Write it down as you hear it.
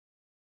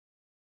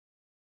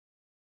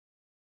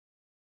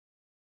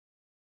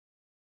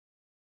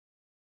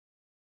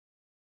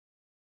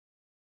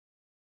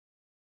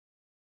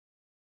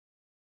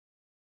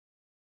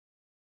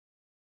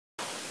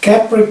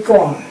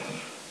Capricorn,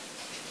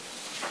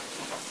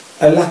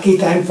 a lucky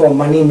time for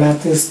money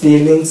matters,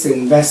 dealings,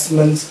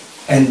 investments,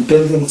 and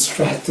building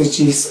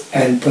strategies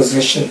and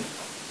position.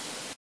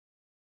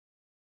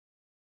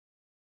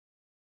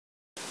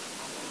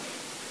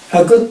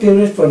 A good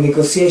period for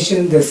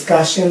negotiation,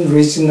 discussion,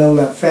 regional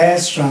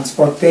affairs,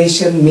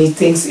 transportation,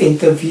 meetings,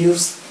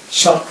 interviews,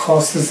 short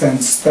courses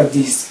and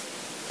studies,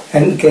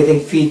 and getting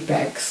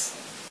feedbacks.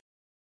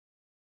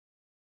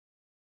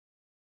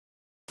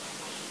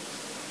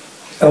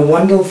 A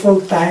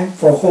wonderful time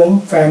for home,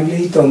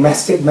 family,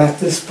 domestic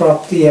matters,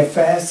 property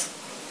affairs,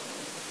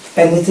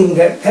 anything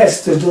that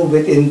has to do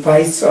with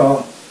invites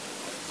or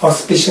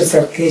auspicious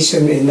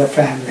occasion in the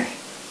family.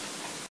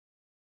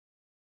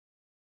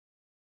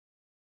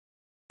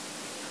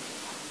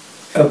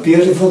 A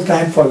beautiful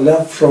time for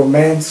love,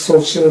 romance,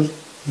 social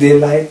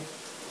delight,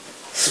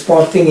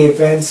 sporting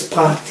events,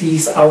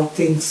 parties,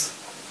 outings,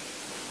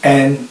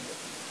 and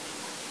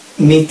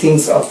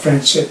meetings of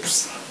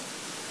friendships.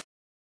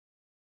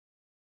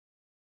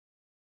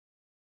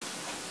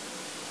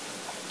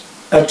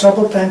 A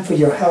troubled time for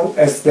your health,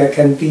 as there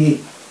can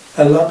be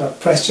a lot of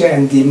pressure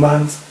and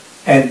demands,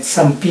 and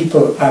some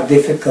people are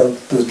difficult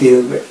to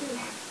deal with.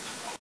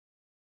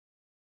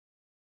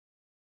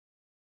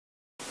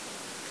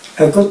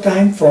 A good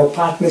time for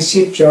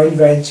partnership, joint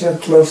venture,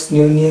 close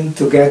union,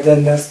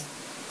 togetherness,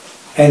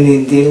 and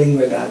in dealing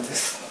with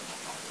others.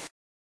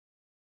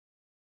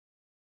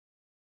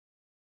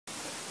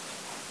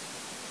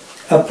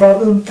 A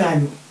problem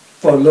time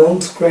for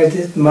loans,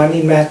 credit,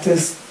 money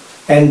matters,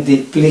 and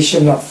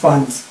depletion of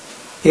funds,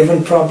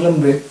 even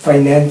problem with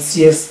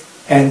financiers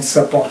and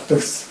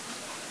supporters.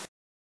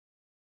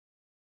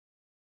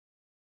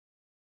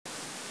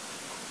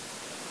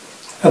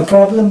 A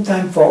problem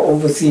time for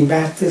overseas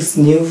matters,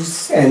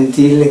 news and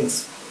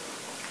dealings.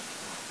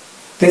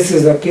 This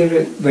is a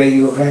period where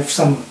you have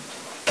some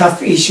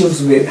tough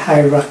issues with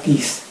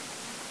hierarchies.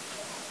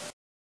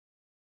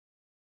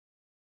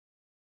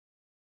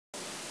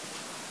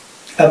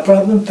 A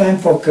problem time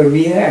for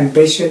career,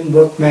 ambition,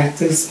 work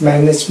matters,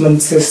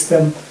 management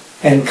system,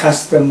 and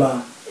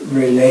customer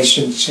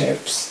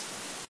relationships.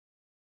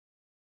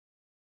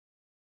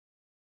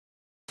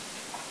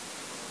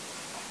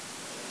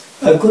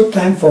 A good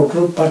time for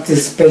group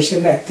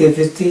participation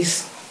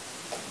activities,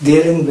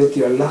 dealing with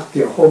your luck,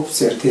 your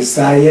hopes, your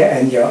desire,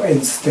 and your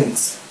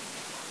instincts.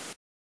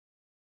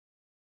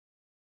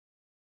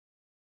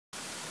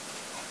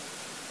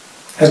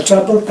 A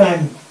troubled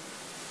time,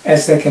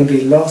 as there can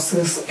be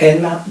losses,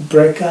 end up,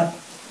 break up,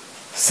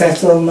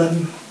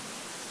 settlement,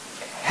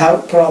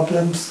 health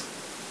problems,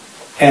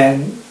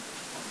 and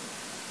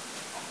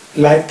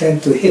life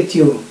tend to hit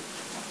you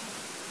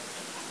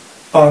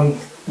on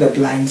the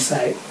blind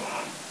side.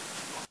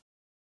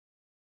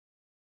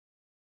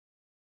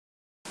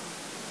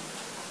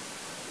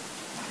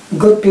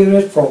 Good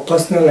period for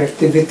personal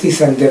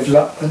activities and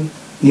development,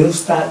 new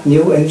start,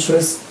 new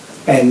interests,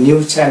 and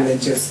new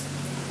challenges.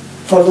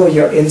 Follow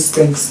your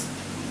instincts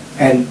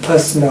and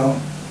personal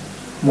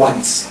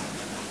wants.